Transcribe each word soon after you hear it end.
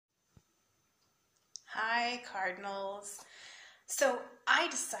Hi, Cardinals. So I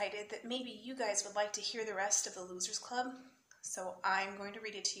decided that maybe you guys would like to hear the rest of the Losers Club. So I'm going to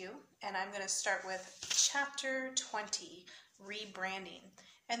read it to you, and I'm going to start with Chapter 20, Rebranding.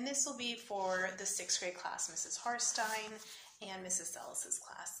 And this will be for the 6th grade class, Mrs. Harstein and Mrs. Ellis's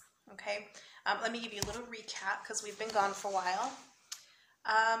class. Okay? Let me give you a little recap because we've been gone for a while.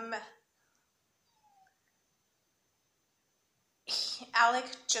 Alec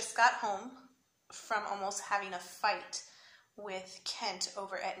just got home from almost having a fight with Kent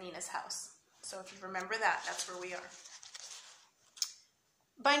over at Nina's house. So if you remember that, that's where we are.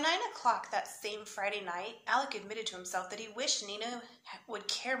 By 9 o'clock that same Friday night, Alec admitted to himself that he wished Nina would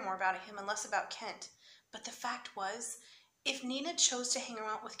care more about him and less about Kent. But the fact was, if Nina chose to hang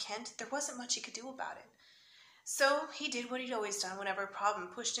around with Kent, there wasn't much he could do about it. So he did what he'd always done whenever a problem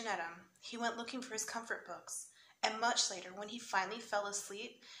pushed in at him. He went looking for his comfort books. And much later, when he finally fell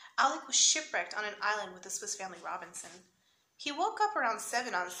asleep, Alec was shipwrecked on an island with the Swiss Family Robinson. He woke up around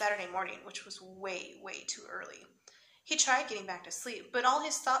 7 on Saturday morning, which was way, way too early. He tried getting back to sleep, but all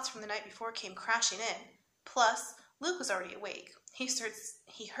his thoughts from the night before came crashing in. Plus, Luke was already awake.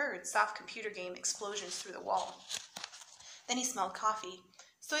 He heard soft computer game explosions through the wall. Then he smelled coffee,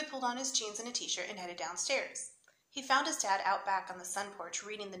 so he pulled on his jeans and a t-shirt and headed downstairs. He found his dad out back on the sun porch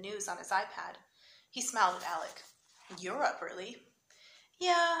reading the news on his iPad. He smiled at Alec. "You're up early."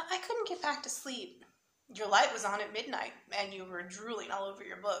 "Yeah, I couldn't get back to sleep." "Your light was on at midnight, and you were drooling all over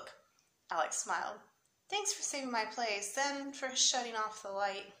your book." Alec smiled. "Thanks for saving my place, and for shutting off the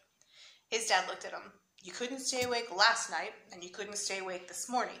light." His dad looked at him. "You couldn't stay awake last night, and you couldn't stay awake this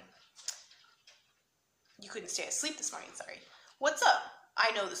morning. You couldn't stay asleep this morning, sorry. What's up?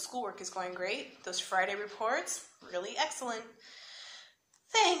 I know the schoolwork is going great. Those Friday reports, really excellent."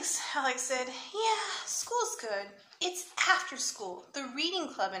 "Thanks," Alex said. "Yeah, school's good. It's after school, the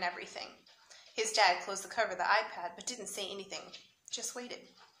reading club and everything." His dad closed the cover of the iPad, but didn't say anything, just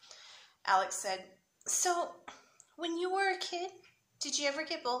waited. Alex said, "So, when you were a kid, did you ever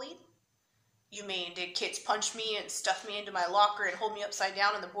get bullied?" "You mean, did kids punch me and stuff me into my locker and hold me upside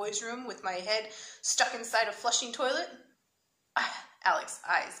down in the boys' room with my head stuck inside a flushing toilet?" Alex's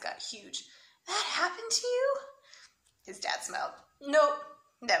eyes got huge. "That happened to you?" His dad smiled. "Nope,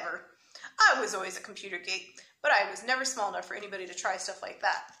 never. I was always a computer geek, but I was never small enough for anybody to try stuff like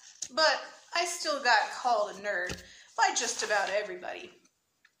that. But I still got called a nerd by just about everybody.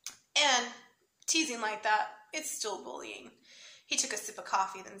 And teasing like that, it's still bullying." He took a sip of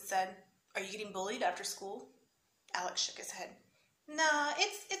coffee, then said, "Are you getting bullied after school?" Alex shook his head. "Nah,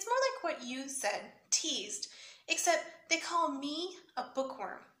 it's more like what you said, teased, except they call me a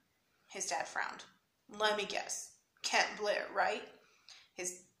bookworm." His dad frowned. "Let me guess. Kent Blair, right?"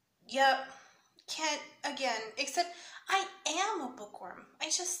 Yep, Kent again, except I am a bookworm. I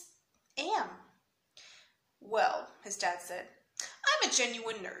just am." "Well," his dad said, "I'm a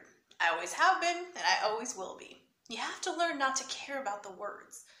genuine nerd. I always have been, and I always will be. You have to learn not to care about the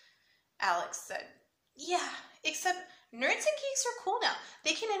words." Alex said, "Yeah, except nerds and geeks are cool now.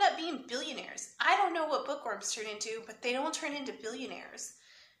 They can end up being billionaires. I don't know what bookworms turn into, but they don't turn into billionaires."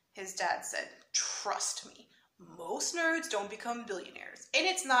 His dad said, "Trust me. Most nerds don't become billionaires, and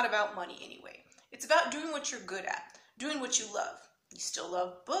it's not about money anyway. It's about doing what you're good at, doing what you love. You still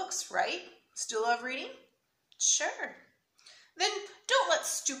love books, right? Still love reading?" "Sure." "Then don't let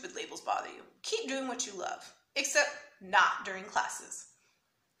stupid labels bother you. Keep doing what you love, except not during classes."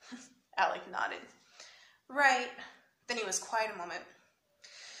 Alec nodded. "Right." Then he was quiet a moment.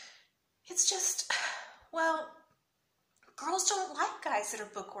 "It's just, well, girls don't like guys that are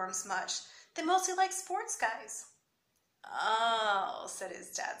bookworms much. They mostly like sports guys." "Oh," said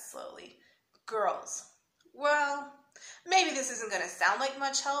his dad slowly. "Girls. Well, maybe this isn't going to sound like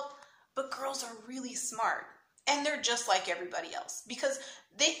much help, but girls are really smart. And they're just like everybody else, because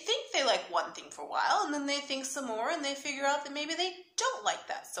they think they like one thing for a while, and then they think some more, and they figure out that maybe they don't like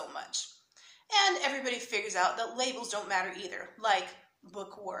that so much. And everybody figures out that labels don't matter either, like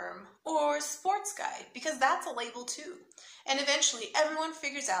bookworm or sports guy, because that's a label too. And eventually everyone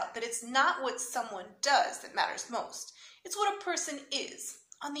figures out that it's not what someone does that matters most. It's what a person is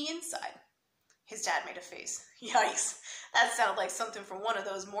on the inside." His dad made a face. "Yikes, that sounded like something from one of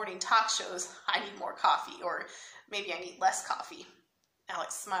those morning talk shows. I need more coffee, or maybe I need less coffee."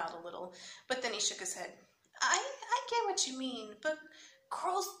 Alex smiled a little, but then he shook his head. I get what you mean, but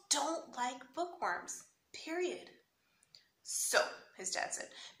girls don't like bookworms, period." "So," his dad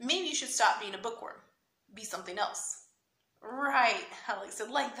said, "maybe you should stop being a bookworm. Be something else." "Right," Alex said,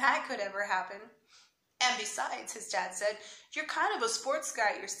 "like that could ever happen." "And besides," his dad said, "you're kind of a sports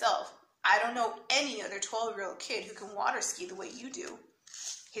guy yourself. I don't know any other 12-year-old kid who can water ski the way you do."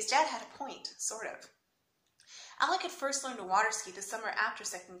 His dad had a point, sort of. Alec had first learned to water ski the summer after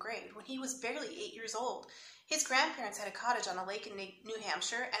 2nd grade, when he was barely 8 years old. His grandparents had a cottage on a lake in New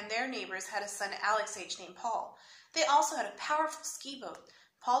Hampshire, and their neighbors had a son Alec's age named Paul. They also had a powerful ski boat.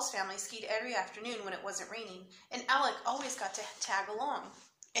 Paul's family skied every afternoon when it wasn't raining, and Alec always got to tag along.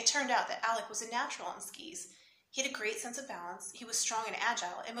 It turned out that Alec was a natural on skis. He had a great sense of balance, he was strong and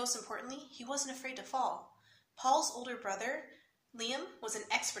agile, and most importantly, he wasn't afraid to fall. Paul's older brother, Liam, was an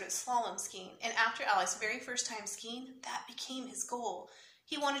expert at slalom skiing, and after Alec's very first time skiing, that became his goal.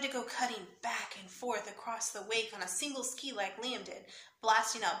 He wanted to go cutting back and forth across the wake on a single ski like Liam did,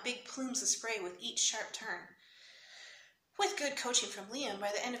 blasting out big plumes of spray with each sharp turn. With good coaching from Liam,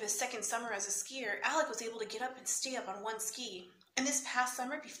 by the end of his 2nd summer as a skier, Alec was able to get up and stay up on one ski. And this past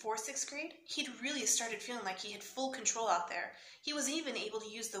summer, before 6th grade, he'd really started feeling like he had full control out there. He was even able to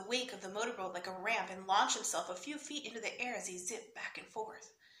use the wake of the motorboat like a ramp and launch himself a few feet into the air as he zipped back and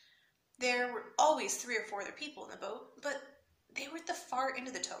forth. There were always 3 or 4 other people in the boat, but they were at the far end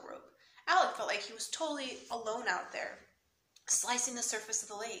of the tow rope. Alec felt like he was totally alone out there, slicing the surface of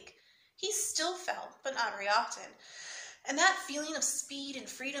the lake. He still fell, but not very often. And that feeling of speed and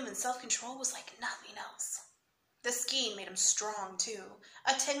freedom and self-control was like nothing else. The skiing made him strong, too.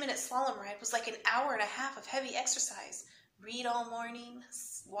 A 10-minute slalom ride was like an hour and a half of heavy exercise. Read all morning,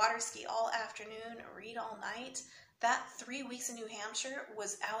 water ski all afternoon, read all night. That 3 weeks in New Hampshire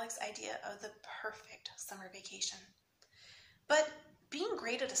was Alec's idea of the perfect summer vacation. But being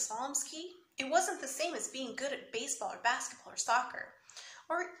great at a slalom ski, it wasn't the same as being good at baseball or basketball or soccer,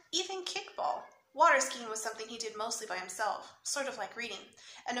 or even kickball. Water skiing was something he did mostly by himself, sort of like reading,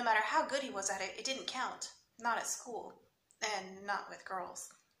 and no matter how good he was at it, it didn't count. Not at school, and not with girls.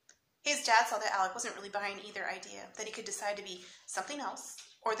 His dad saw that Alec wasn't really buying either idea, that he could decide to be something else,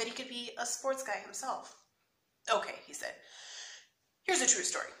 or that he could be a sports guy himself. Okay, he said, here's a true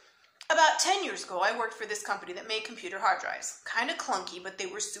story. About 10 years ago, I worked for this company that made computer hard drives. Kind of clunky, but they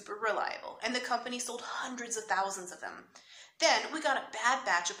were super reliable, and the company sold hundreds of thousands of them. Then we got a bad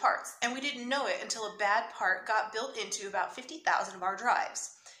batch of parts, and we didn't know it until a bad part got built into about 50,000 of our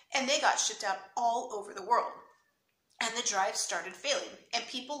drives. And they got shipped out all over the world. And the drives started failing, and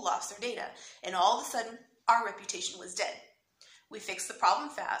people lost their data, and all of a sudden, our reputation was dead. We fixed the problem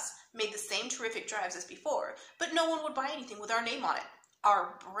fast, made the same terrific drives as before, but no one would buy anything with our name on it.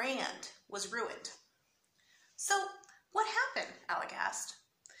 Our brand was ruined. So, what happened? Alec asked.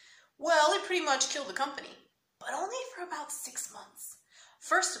 Well, it pretty much killed the company, but only for about 6 months.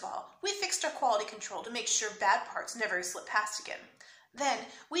 First of all, we fixed our quality control to make sure bad parts never slip past again. Then,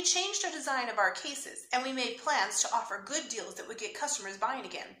 we changed our design of our cases, and we made plans to offer good deals that would get customers buying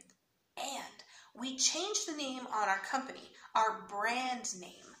again. And we changed the name on our company, our brand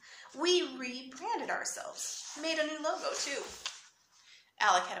name. We rebranded ourselves, made a new logo too.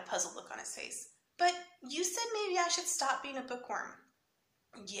 Alec had a puzzled look on his face. But you said maybe I should stop being a bookworm.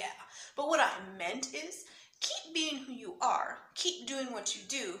 Yeah, but what I meant is, keep being who you are, keep doing what you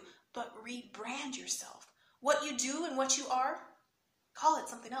do, but rebrand yourself. What you do and what you are, call it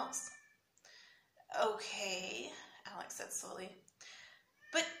something else. Okay, Alex said slowly.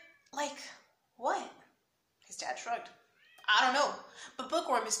 But, like, what? His dad shrugged. I don't know, but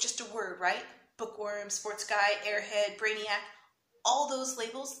bookworm is just a word, right? Bookworm, sports guy, airhead, brainiac, all those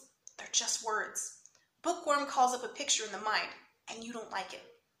labels, they're just words. Bookworm calls up a picture in the mind, and you don't like it.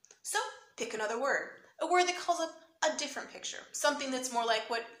 So, pick another word, a word that calls up a different picture, something that's more like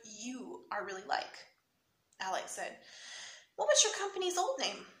what you are really like. Alex said, what was your company's old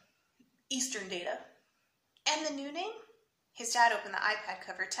name? Eastern Data. And the new name? His dad opened the iPad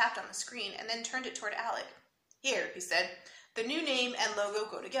cover, tapped on the screen, and then turned it toward Alec. Here, he said, the new name and logo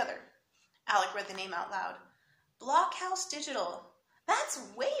go together. Alec read the name out loud. Blockhouse Digital. That's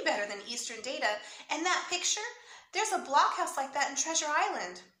way better than Eastern Data. And that picture? There's a blockhouse like that in Treasure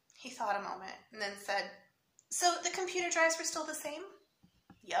Island. He thought a moment and then said, so the computer drives were still the same?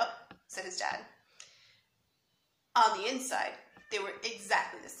 Yep, said his dad. On the inside, they were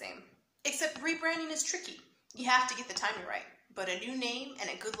exactly the same. Except rebranding is tricky. You have to get the timing right. But a new name and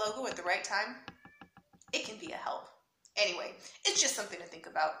a good logo at the right time, it can be a help. Anyway, it's just something to think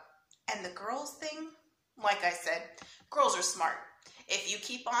about. And the girls thing? Like I said, girls are smart. If you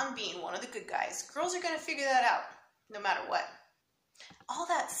keep on being one of the good guys, girls are going to figure that out, no matter what. All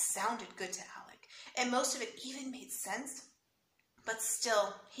that sounded good to Alec, and most of it even made sense. But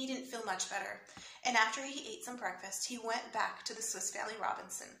still, he didn't feel much better. And after he ate some breakfast, he went back to the Swiss Family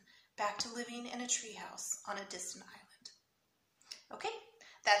Robinson, back to living in a treehouse on a distant island. Okay,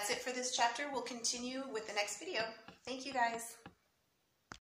 that's it for this chapter. We'll continue with the next video. Thank you, guys.